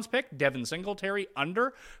my bronze pick, Devin Singletary,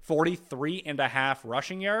 under 43.5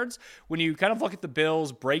 rushing yards. When you kind of look at the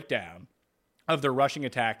Bills' breakdown of their rushing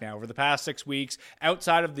attack now over the past 6 weeks,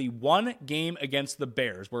 outside of the one game against the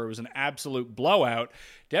Bears where it was an absolute blowout,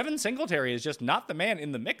 Devin Singletary is just not the man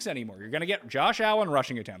in the mix anymore. You're going to get Josh Allen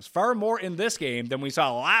rushing attempts far more in this game than we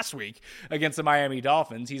saw last week against the Miami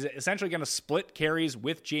Dolphins. He's essentially going to split carries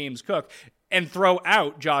with James Cook and throw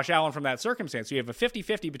out Josh Allen from that circumstance. So you have a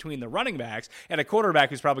 50-50 between the running backs and a quarterback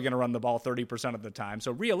who's probably going to run the ball 30% of the time.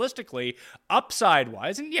 So realistically,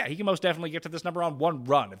 upside-wise, and yeah, he can most definitely get to this number on one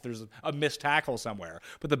run if there's a missed tackle somewhere.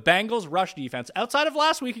 But the Bengals' rush defense, outside of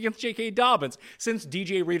last week against J.K. Dobbins, since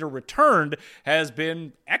DJ Reader returned, has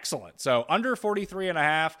been excellent. So under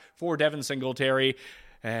 43.5 for Devin Singletary.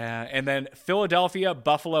 And then Philadelphia,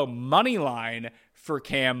 Buffalo money line for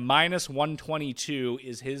Cam, -122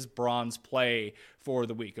 is his bronze play for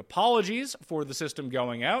the week. Apologies for the system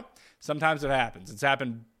going out. Sometimes it happens. It's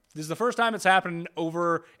happened. This is the first time it's happened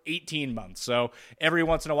over 18 months. So every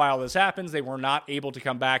once in a while this happens. They were not able to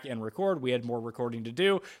come back and record. We had more recording to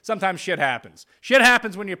do. Sometimes shit happens. Shit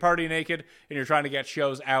happens when you party naked and you're trying to get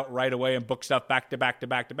shows out right away and book stuff back to back to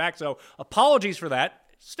back to back. So apologies for that.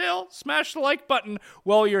 Still, smash the like button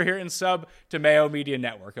while you're here and sub to Mayo Media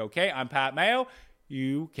Network, okay? I'm Pat Mayo.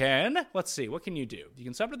 You can, let's see, what can you do? You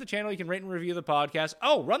can sub to the channel, you can rate and review the podcast.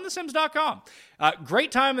 Oh, runthesims.com.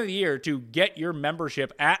 Great time of the year to get your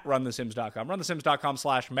membership at runthesims.com.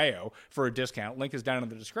 Runthesims.com/Mayo for a discount. Link is down in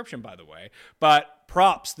the description, by the way. But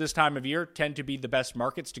props this time of year tend to be the best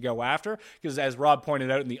markets to go after because, as Rob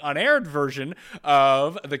pointed out in the unaired version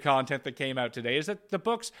of the content that came out today, is that the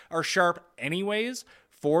books are sharp anyways.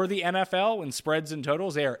 For the NFL and spreads and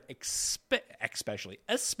totals, they are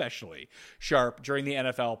especially sharp during the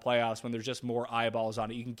NFL playoffs when there's just more eyeballs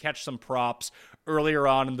on it. You can catch some props earlier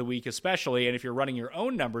on in the week especially, and if you're running your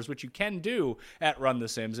own numbers, which you can do at Run the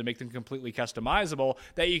Sims and make them completely customizable,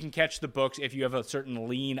 that you can catch the books if you have a certain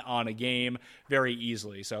lean on a game very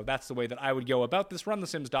easily. So that's the way that I would go about this.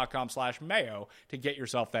 Runthesims.com/Mayo to get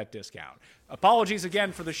yourself that discount. Apologies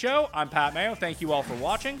again for the show. I'm Pat Mayo. Thank you all for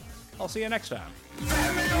watching. I'll see you next time.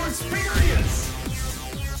 Pat Mayo Experience!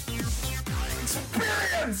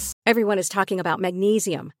 Experience! Everyone is talking about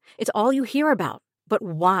magnesium. It's all you hear about. But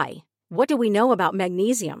why? What do we know about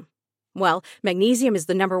magnesium? Well, magnesium is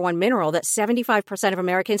the #1 mineral that 75% of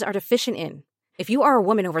Americans are deficient in. If you are a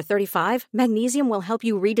woman over 35, magnesium will help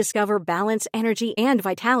you rediscover balance, energy, and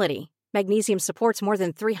vitality. Magnesium supports more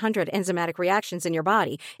than 300 enzymatic reactions in your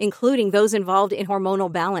body, including those involved in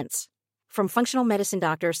hormonal balance. From functional medicine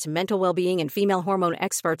doctors to mental well-being and female hormone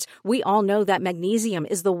experts, we all know that magnesium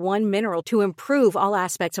is the one mineral to improve all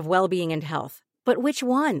aspects of well-being and health. But which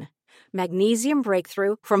one? Magnesium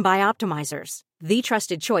Breakthrough from Bioptimizers, the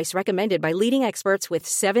trusted choice recommended by leading experts with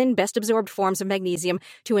 7 best-absorbed forms of magnesium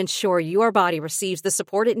to ensure your body receives the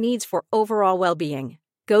support it needs for overall well-being.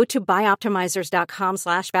 Go to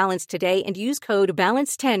bioptimizers.com/balance today and use code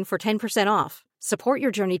BALANCE10 for 10% off. Support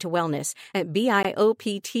your journey to wellness at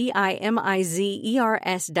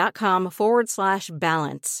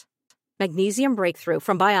bioptimizers.com/balance. Magnesium Breakthrough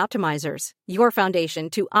from Bioptimizers, your foundation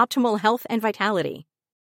to optimal health and vitality.